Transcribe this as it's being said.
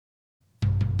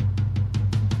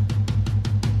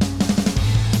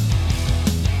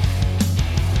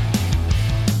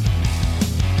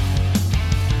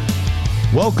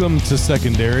Welcome to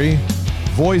Secondary,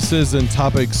 voices and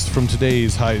topics from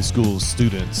today's high school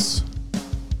students.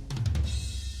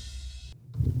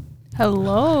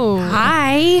 Hello.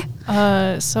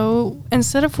 Hi. So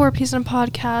instead of 4 P's in a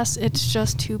podcast, it's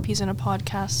just 2 P's in a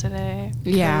podcast today.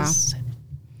 Yeah. Because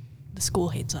the school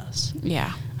hates us.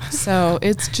 Yeah. So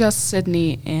it's just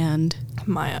Sydney and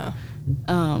Maya.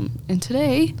 and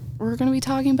today we're going to be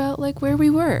talking about like where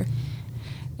we were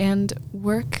and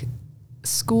work,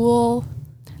 school,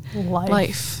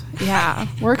 life. Yeah.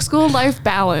 Work, school, life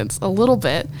balance a little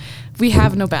bit. We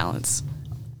have no balance.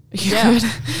 Yeah.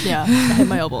 Yeah. I hit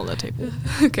my elbow on the table.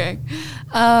 Okay.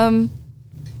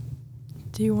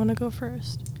 Do you want to go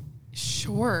first?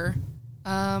 Sure.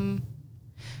 Yeah.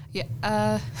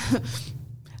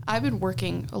 I've been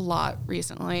working a lot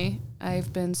recently.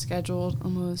 I've been scheduled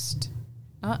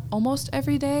not almost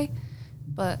every day,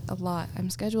 but a lot. I'm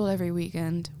scheduled every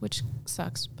weekend, which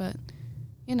sucks, but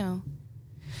you know,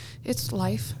 it's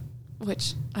life,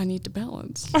 which I need to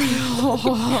balance. Wow.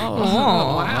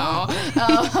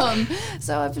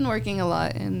 So I've been working a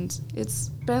lot, and it's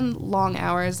been long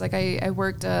hours. Like I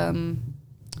worked a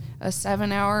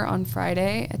 7-hour on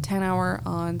Friday, a 10-hour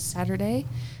on Saturday,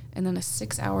 and then a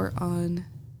 6-hour on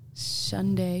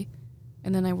Sunday,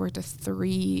 and then I worked a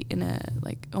 3 in a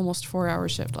like almost 4-hour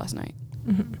shift last night.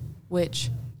 Mm-hmm. Which,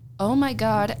 oh my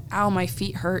god, ow, my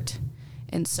feet hurt,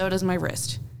 and so does my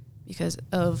wrist because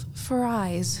of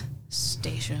Fry's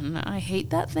station. I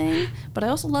hate that thing, but I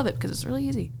also love it because it's really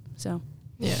easy. So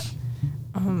Yeah.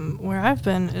 Where I've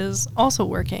been is also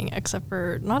working, except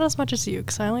for not as much as you,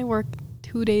 because I only work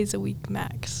 2 days a week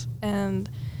max, and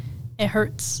it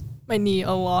hurts my knee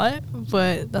a lot,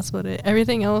 but that's about it.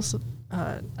 Everything else,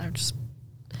 I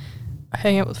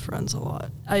hang out with friends a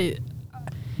lot.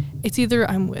 It's either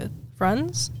I'm with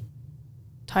friends,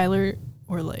 Tyler,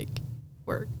 or like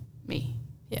work. me.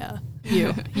 Yeah, you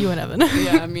and Evan.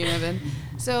 Yeah, me and Evan.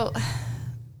 So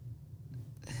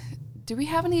do we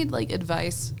have any like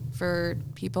advice for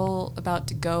people about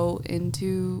to go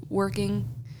into working,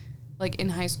 like in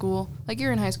high school? Like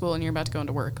you're in high school and you're about to go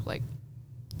into work, like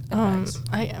advice.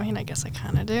 I mean, I guess I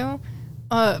kind of do.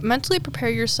 Mentally prepare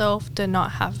yourself to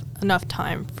not have enough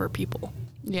time for people.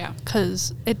 Yeah.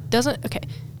 Because it doesn't, okay,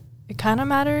 it kind of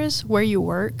matters where you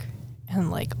work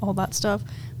and like all that stuff.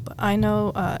 But I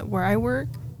know where I work,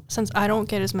 since I don't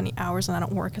get as many hours and I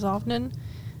don't work as often,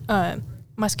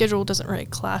 my schedule doesn't really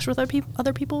clash with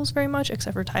other people's very much,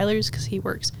 except for Tyler's, because he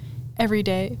works every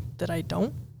day that I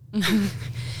don't.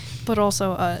 But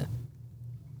also,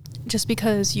 just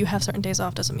because you have certain days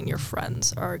off doesn't mean your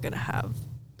friends are going to have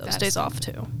those days off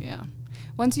too. Yeah.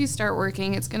 Once you start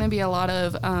working, it's going to be a lot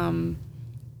of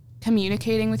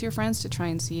communicating with your friends to try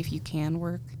and see if you can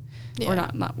work or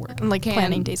not work. And like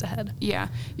planning days ahead. Yeah.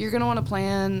 You're going to want to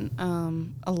plan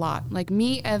a lot. Like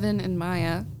me, Evan, and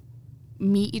Maya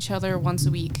meet each other once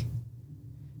a week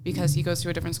because he goes to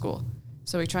a different school.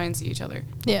 So we try and see each other.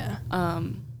 Yeah.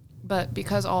 But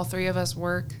because all 3 of us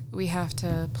work, we have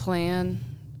to plan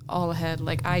all ahead.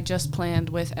 Like I just planned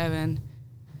with Evan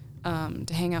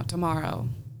to hang out tomorrow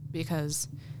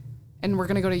and we're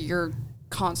going to go to your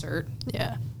concert.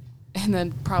 Yeah. And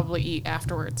then probably eat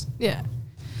afterwards. Yeah.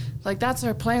 Like that's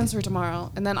our plans for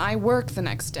tomorrow. And then I work the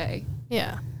next day.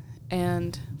 Yeah.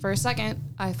 And for a second,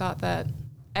 I thought that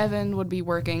Evan would be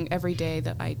working every day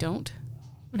that I don't,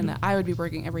 and that I would be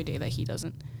working every day that he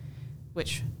doesn't,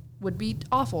 which would be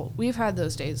awful. We've had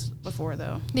those days before,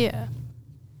 though. Yeah.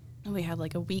 We had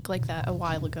like a week like that a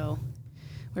while ago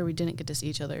where we didn't get to see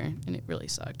each other, and it really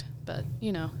sucked. But,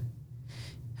 you know,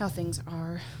 how things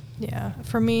are. Yeah.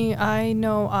 For me, I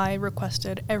know I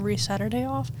requested every Saturday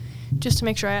off just to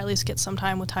make sure I at least get some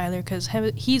time with Tyler, because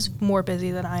he's more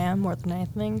busy than I am, more than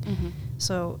anything. Mm-hmm.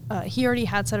 So he already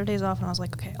had Saturdays off, and I was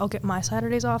like, okay, I'll get my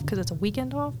Saturdays off because it's a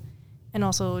weekend off. And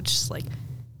also just like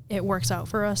it works out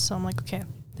for us. So I'm like, okay,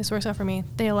 this works out for me.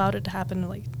 They allowed it to happen.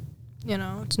 Like, you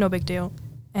know, it's no big deal.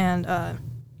 And I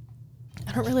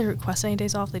don't really request any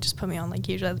days off. They just put me on like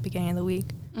usually at the beginning of the week.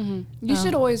 Mm-hmm. You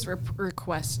should always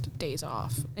request days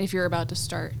off if you're about to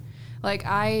start. Like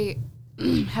I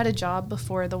had a job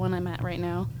before the one I'm at right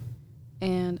now,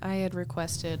 and I had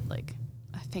requested like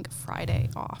I think a Friday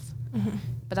off,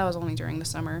 but that was only during the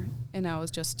summer, and that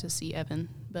was just to see Evan.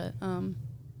 But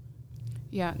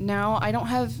yeah, now I don't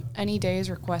have any days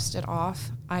requested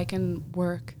off. I can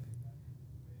work.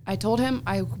 I told him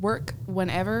I work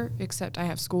whenever, except I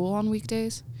have school on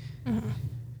weekdays.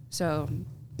 So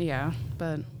yeah,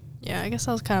 but yeah, I guess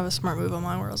that was kind of a smart move on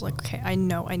mine, where I was like, okay, I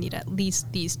know I need at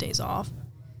least these days off.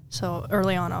 So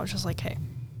early on, I was just like, hey,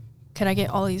 can I get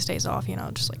all these days off? You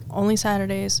know, just like only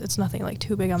Saturdays. It's nothing like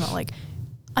too big. I'm not like,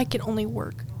 I can only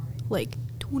work like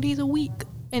 2 days a week,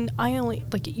 and I only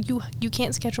like you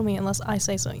can't schedule me unless I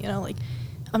say so. You know, like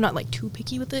I'm not like too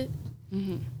picky with it,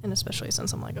 Mm-hmm. and especially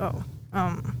since I'm like,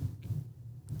 I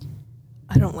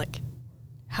don't like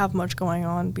have much going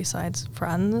on besides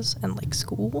friends and like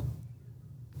school.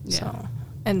 Yeah. So,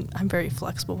 and I'm very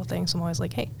flexible with things. I'm always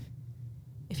like, hey,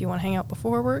 if you want to hang out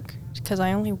before work, because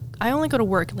I only go to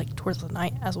work like towards the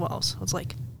night as well. So it's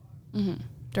like Mm-hmm.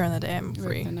 during the day I'm You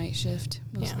free. work the night shift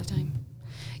most Yeah. of the time.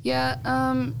 Yeah,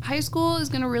 high school is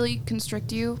going to really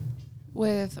constrict you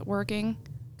with working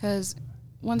because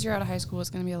once you're out of high school, it's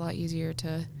going to be a lot easier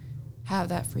to have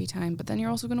that free time. But then you're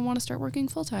also going to want to start working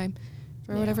full time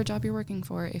for Yeah. whatever job you're working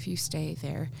for if you stay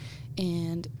there.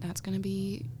 And that's going to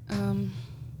be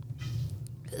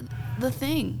the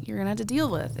thing you're going to have to deal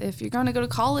with. If you're going to go to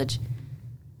college,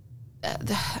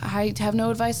 I have no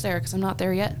advice there because I'm not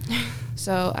there yet.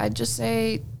 So I'd just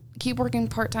say keep working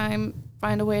part-time,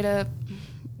 find a way to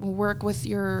work with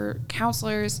your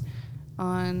counselors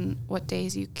on what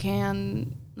days you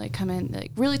can like come in,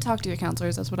 like really talk to your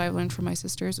counselors. That's what I've learned from my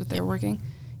sisters with their working.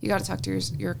 You got to talk to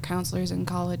your counselors in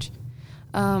college.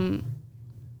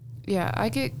 Yeah, I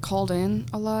get called in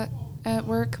a lot at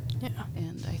work. Yeah.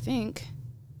 And I think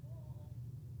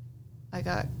I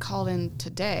got called in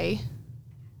today.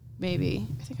 Maybe.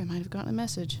 I think I might have gotten a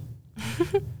message.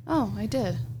 Oh, I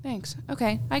did. Thanks.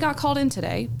 Okay. I got called in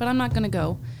today, but I'm not going to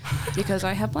go because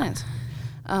I have plans.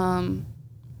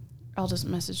 I'll just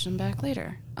message them back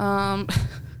later.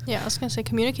 Yeah, I was gonna say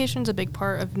communication is a big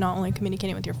part of not only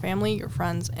communicating with your family, your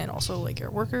friends, and also like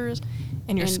your workers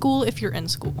and your And school if you're in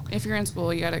school. If you're in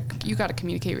school, you gotta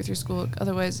communicate with your school.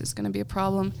 Otherwise, it's going to be a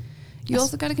problem. You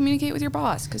also got to communicate with your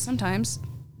boss because sometimes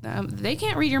they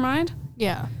can't read your mind.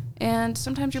 Yeah. And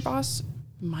sometimes your boss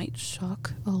might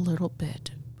suck a little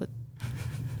bit, but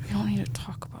we don't need to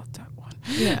talk about that one.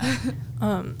 Yeah.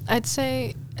 I'd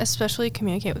say especially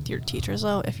communicate with your teachers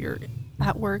though if you're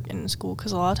at work and in school,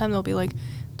 because a lot of time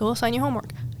they'll assign you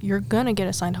homework. You're gonna get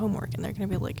assigned homework, and they're gonna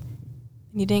be like,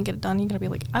 you didn't get it done. You're gonna be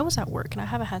like, I was at work and I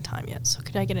haven't had time yet, so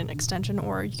could I get an extension?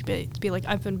 Or you could be like,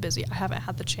 I've been busy, I haven't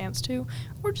had the chance to.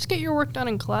 Or just get your work done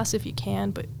in class if you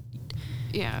can, but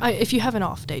Yeah. if you have an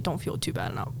off day, don't feel too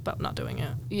bad about not doing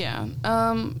it. Yeah.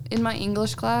 In my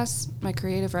English class, my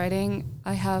creative writing,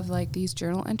 I have like these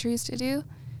journal entries to do,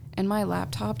 and my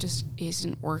laptop just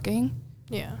isn't working.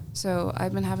 Yeah. So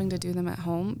I've been having to do them at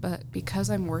home, but because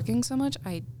I'm working so much,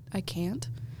 I can't.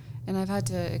 And I've had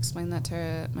to explain that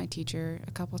to my teacher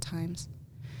a couple times.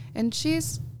 And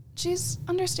she's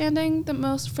understanding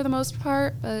for the most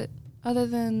part, but other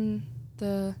than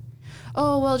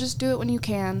oh, well, just do it when you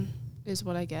can is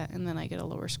what I get, and then I get a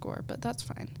lower score, but that's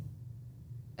fine.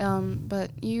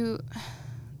 But you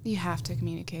have to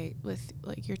communicate with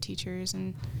like your teachers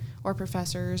or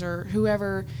professors or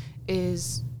whoever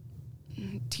is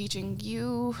teaching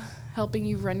you, helping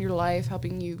you run your life,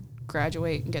 helping you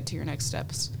graduate and get to your next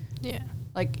steps. Yeah.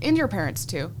 Like, and your parents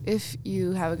too. If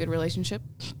you have a good relationship,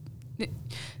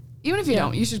 even if you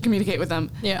don't, you should communicate with them.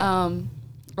 Yeah.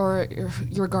 Or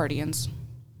your guardians,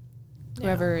 Yeah.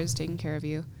 whoever is taking care of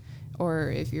you, or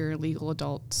if you're a legal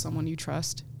adult, someone you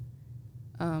trust.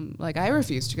 Like, I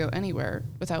refuse to go anywhere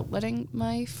without letting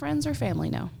my friends or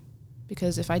family know,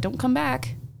 because if I don't come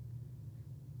back,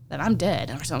 then I'm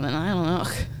dead or something. I don't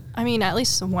know. I mean, at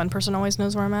least one person always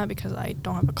knows where I'm at because I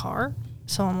don't have a car.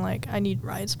 So I'm like, I need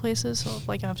rides places. So if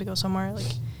like I have to go somewhere, like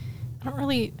I don't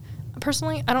really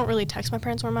text my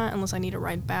parents where I'm at unless I need a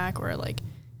ride back or like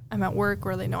I'm at work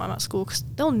or they know I'm at school, because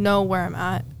they'll know where I'm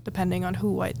at depending on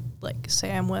who I like say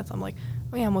I'm with. I'm like,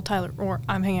 oh yeah, I'm with Tyler, or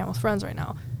I'm hanging out with friends right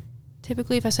now.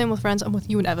 Typically, if I say I'm with friends, I'm with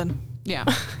you and Evan. Yeah.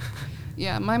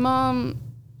 Yeah, my mom,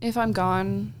 if I'm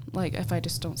gone, like if I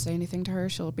just don't say anything to her,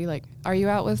 she'll be like, Are you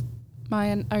out with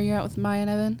Maya and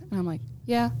Evan? And I'm like,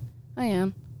 yeah, I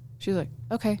am. She's like,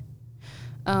 okay.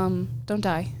 Don't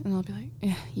die. And I'll be like,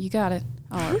 yeah, you got it.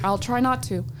 I'll try not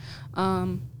to.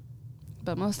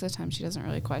 But most of the time she doesn't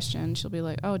really question. She'll be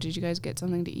like, oh, did you guys get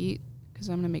something to eat? Because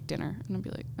I'm going to make dinner. And I'll be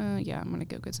like, yeah, I'm going to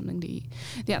go get something to eat.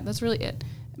 Yeah, that's really it.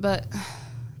 But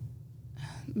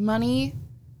money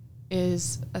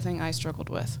is a thing I struggled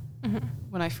with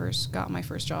when I first got my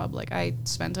first job. Like, I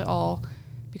spent it all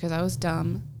because I was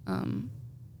dumb.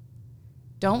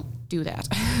 Don't do that.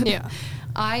 Yeah.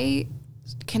 I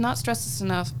cannot stress this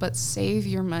enough, but save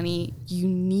your money. You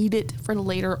need it for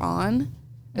later on,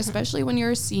 especially when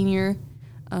you're a senior.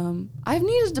 I've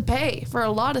needed to pay for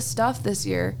a lot of stuff this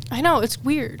year. I know, it's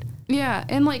weird. Yeah,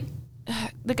 and like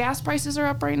the gas prices are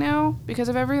up right now because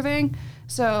of everything.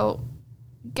 So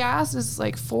gas is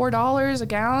like $4 a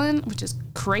gallon, which is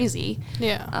crazy.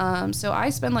 Yeah. So I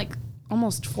spend like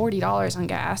almost $40 on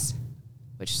gas,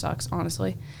 which sucks,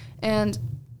 honestly. And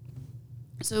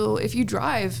so if you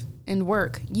drive and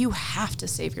work, you have to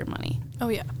save your money. Oh,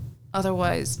 yeah.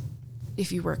 Otherwise,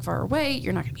 if you work far away,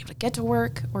 you're not going to be able to get to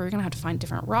work, or you're going to have to find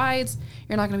different rides.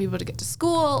 You're not going to be able to get to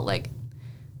school. Like,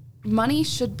 money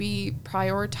should be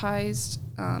prioritized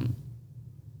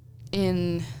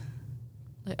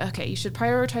you should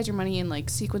prioritize your money in, like,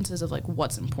 sequences of, like,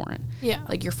 what's important. Yeah.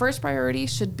 Like, your first priority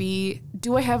should be,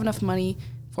 do I have enough money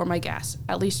for my gas,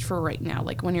 at least for right now?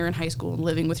 Like, when you're in high school and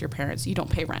living with your parents, you don't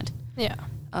pay rent. Yeah.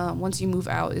 Once you move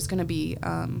out, it's going to be,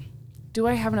 do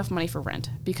I have enough money for rent?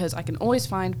 Because I can always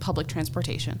find public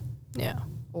transportation. Yeah.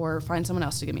 Or find someone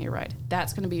else to give me a ride.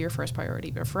 That's going to be your first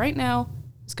priority. But for right now,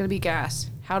 it's going to be gas.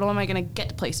 How am I going to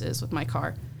get places with my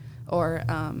car? Or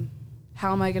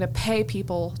how am I going to pay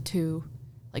people to,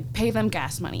 like, pay them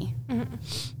gas money? Mm-hmm.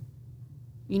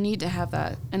 You need to have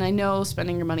that. And I know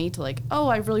spending your money to, like, oh,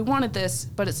 I really wanted this,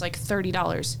 but it's like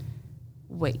 $30.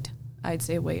 Wait. I'd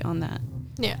say wait on that.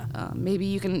 Yeah. Maybe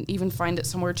you can even find it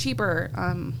somewhere cheaper.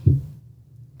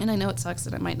 And I know it sucks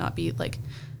that it might not be, like,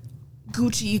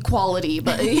 Gucci quality,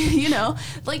 but you know,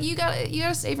 like, you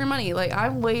gotta save your money. Like,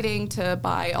 I'm waiting to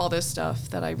buy all this stuff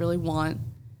that I really want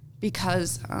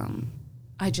because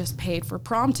I just paid for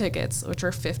prom tickets, which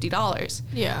are $50.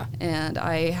 Yeah. And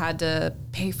I had to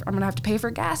I'm gonna have to pay for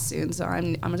gas soon, so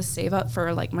I'm gonna save up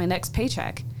for, like, my next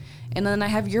paycheck. And then I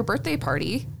have your birthday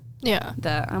party. Yeah.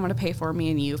 That I'm going to pay for,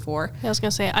 me and you for. Yeah, I was going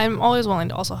to say, I'm always willing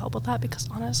to also help with that because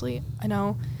honestly, I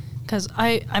know, because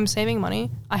I'm saving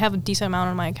money. I have a decent amount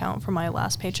on my account for my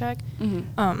last paycheck.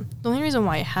 Mm-hmm. The only reason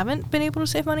why I haven't been able to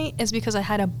save money is because I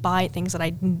had to buy things that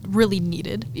I really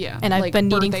needed. Yeah. And I've like been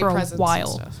needing for a and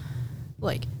while. stuff.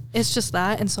 Like, it's just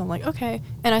that. And so I'm like, okay.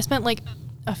 And I spent, like,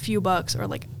 a few bucks or,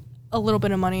 like, a little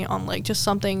bit of money on, like, just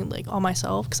something, like, on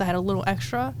myself because I had a little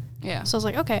extra. Yeah. So I was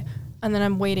like, okay. And then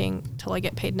I'm waiting till I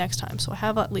get paid next time. So I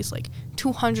have at least, like,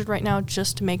 $200 right now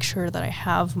just to make sure that I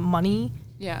have money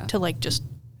to, like, just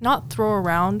not throw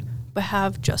around, but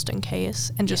have just in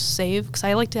case and just save. Because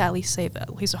I like to at least save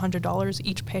at least $100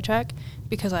 each paycheck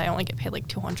because I only get paid, like,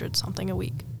 200 something a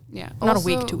week. Yeah. Not also,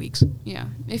 a week, 2 weeks. Yeah.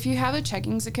 If you have a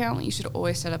checkings account, you should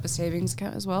always set up a savings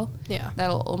account as well. Yeah.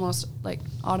 That'll almost, like,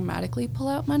 automatically pull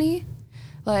out money.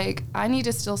 Like, I need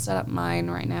to still set up mine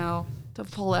right now to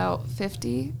pull out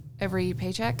 $50 every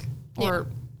paycheck or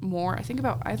more. I think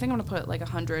I'm gonna put, like,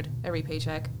 100 every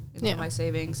paycheck into my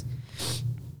savings.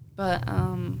 But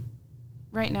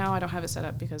right now I don't have it set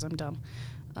up because I'm dumb.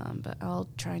 But I'll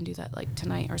try and do that, like,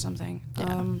 tonight or something.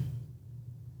 Yeah.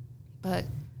 But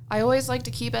I always like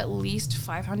to keep at least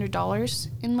 $500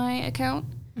 in my account.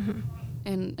 Mm-hmm.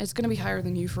 And it's going to be higher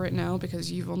than you for it now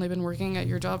because you've only been working at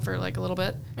your job for, like, a little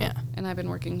bit. Yeah. And I've been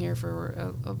working here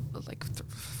for, like,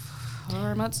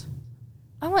 4 months.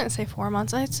 I wouldn't say 4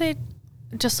 months. I'd say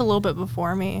just a little bit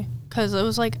before me because it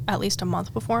was, like, at least a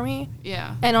month before me.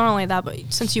 Yeah. And not only that, but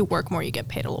since you work more, you get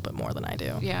paid a little bit more than I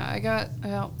do. Yeah, I got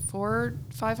about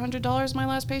 $500 my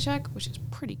last paycheck, which is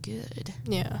pretty good.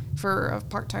 Yeah. For a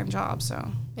part-time job,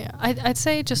 so. Yeah. I'd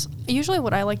say just usually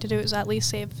what I like to do is at least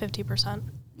save 50%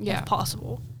 if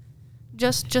possible.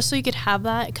 Just so you could have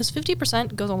that because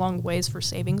 50% goes a long ways for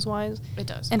savings-wise. It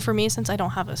does. And for me, since I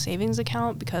don't have a savings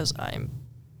account because I'm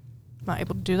not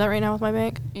able to do that right now with my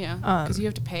bank. Yeah, because you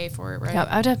have to pay for it, right? Yeah,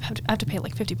 I have to pay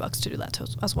like $50 to do that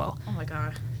as well. Oh my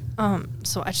god.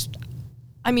 So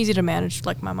I'm easy to manage,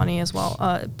 like, my money as well.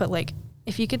 But, like,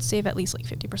 if you could save at least, like,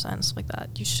 50% stuff like that,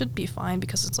 you should be fine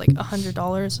because it's like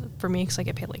 $100 for me because I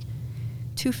get paid like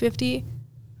 $250.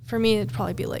 For me, it'd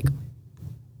probably be like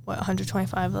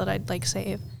 $125 that I'd, like,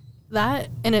 save. That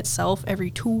in itself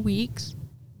every 2 weeks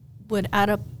would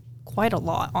add up quite a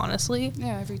lot, honestly.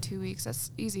 Yeah, every 2 weeks.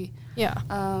 That's easy. Yeah.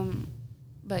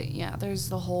 But yeah, there's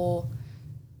the whole,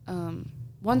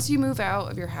 once you move out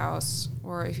of your house,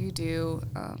 or if you do,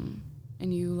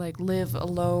 and you, like, live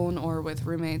alone or with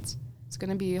roommates, it's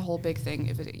going to be a whole big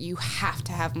thing. You have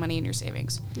to have money in your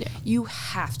savings. Yeah. You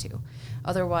have to.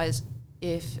 Otherwise,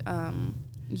 if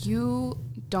you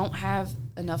don't have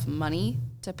enough money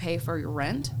to pay for your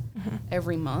rent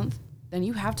every month, then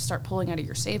you have to start pulling out of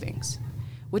your savings,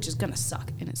 which is going to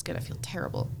suck and it's going to feel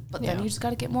terrible. But then you just got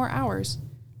to get more hours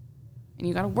and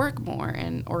you got to work more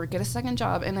or get a second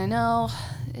job. And I know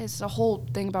it's a whole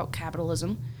thing about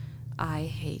capitalism. I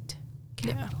hate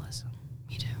capitalism.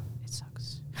 Me too. It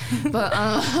sucks. But,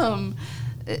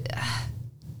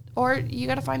 or you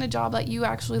got to find a job that you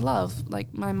actually love.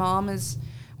 Like, my mom is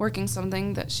working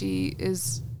something that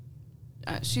she's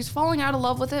falling out of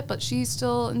love with it, but she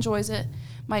still enjoys it.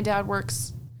 My dad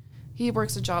works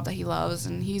a job that he loves,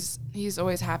 and he's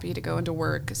always happy to go into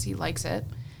work because he likes it.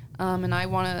 And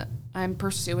I'm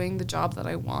pursuing the job that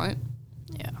I want.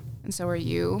 and so are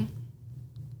you.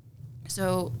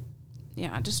 So,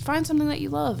 yeah, just find something that you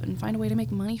love and find a way to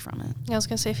make money from it. Yeah, I was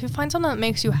going to say, if you find something that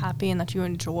makes you happy and that you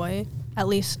enjoy, at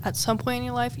least at some point in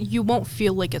your life, you won't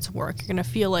feel like it's work. You're going to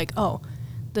feel like, oh,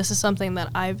 this is something that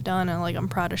I've done and, like, I'm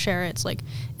proud to share it. It's like,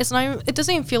 it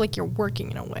doesn't even feel like you're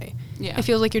working in a way. Yeah. It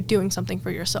feels like you're doing something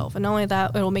for yourself. And not only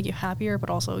that, it'll make you happier, but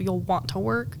also you'll want to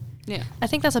work. Yeah. I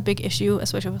think that's a big issue,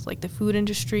 especially with, like, the food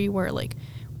industry, where, like,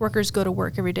 workers go to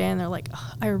work every day and they're like,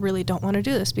 I really don't want to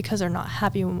do this, because they're not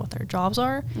happy with what their jobs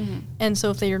are. Mm-hmm. And so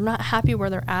if they're not happy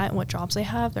where they're at and what jobs they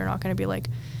have, they're not going to be like,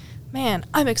 man,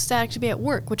 I'm ecstatic to be at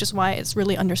work, which is why it's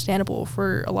really understandable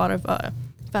for a lot of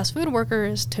fast food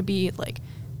workers to be like,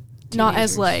 teenagers. Not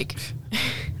as like,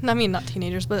 I mean, not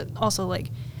teenagers, but also like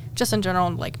just in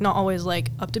general, like not always like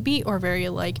up to beat or very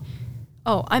like,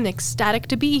 oh, I'm ecstatic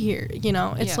to be here. You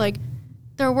know, it's like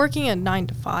they're working at 9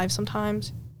 to 5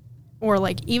 sometimes. Or,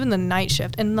 like, even the night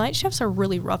shift. And night shifts are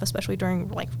really rough, especially during,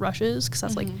 like, rushes. Because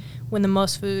that's, like, when the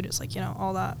most food is, like, you know,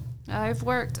 all that. I've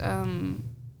worked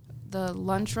the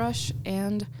lunch rush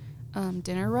and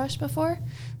dinner rush before.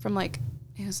 From, like,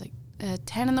 it was, like,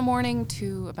 10 in the morning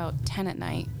to about 10 at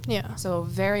night. Yeah. So, a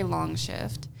very long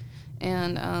shift.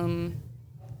 And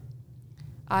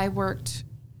I worked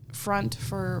front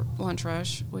for lunch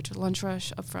rush, which lunch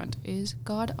rush up front is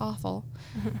god-awful.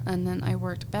 And then I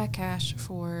worked back cash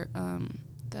for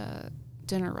the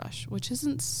dinner rush, which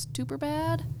isn't super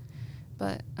bad,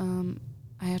 but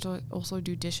I had to also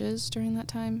do dishes during that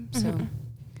time, so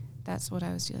that's what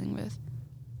I was dealing with.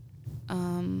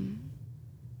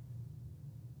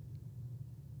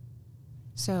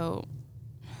 So,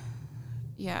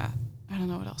 yeah, I don't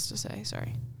know what else to say,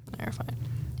 sorry. You're fine.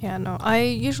 Yeah, no, I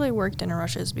usually work dinner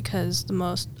rushes because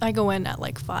I go in at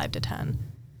like 5 to 10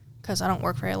 because I don't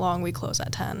work very long. We close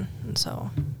at 10. And so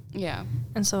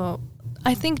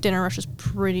I think dinner rush is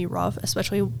pretty rough,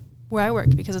 especially where I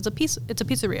work, because it's a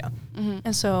pizzeria.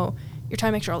 And so you're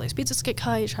trying to make sure all these pizzas get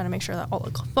cut. You're trying to make sure that all the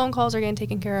phone calls are getting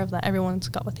taken care of, that everyone's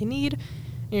got what they need.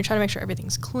 And you're trying to make sure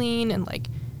everything's clean and like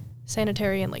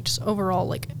sanitary and like just overall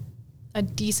like a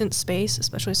decent space,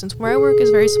 especially since where I work is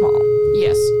very small.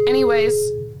 Yes. Anyways,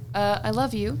 I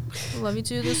love you. Love you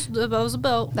too. That was a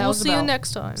belt. We'll see you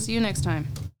next time. See you next time.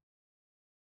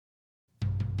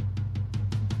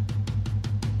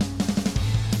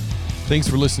 Thanks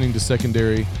for listening to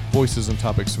Secondary, voices and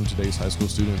topics from today's high school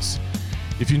students.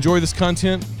 If you enjoy this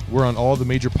content, we're on all the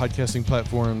major podcasting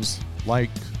platforms. Like,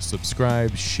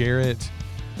 subscribe, share it,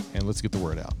 and let's get the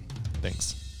word out.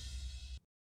 Thanks.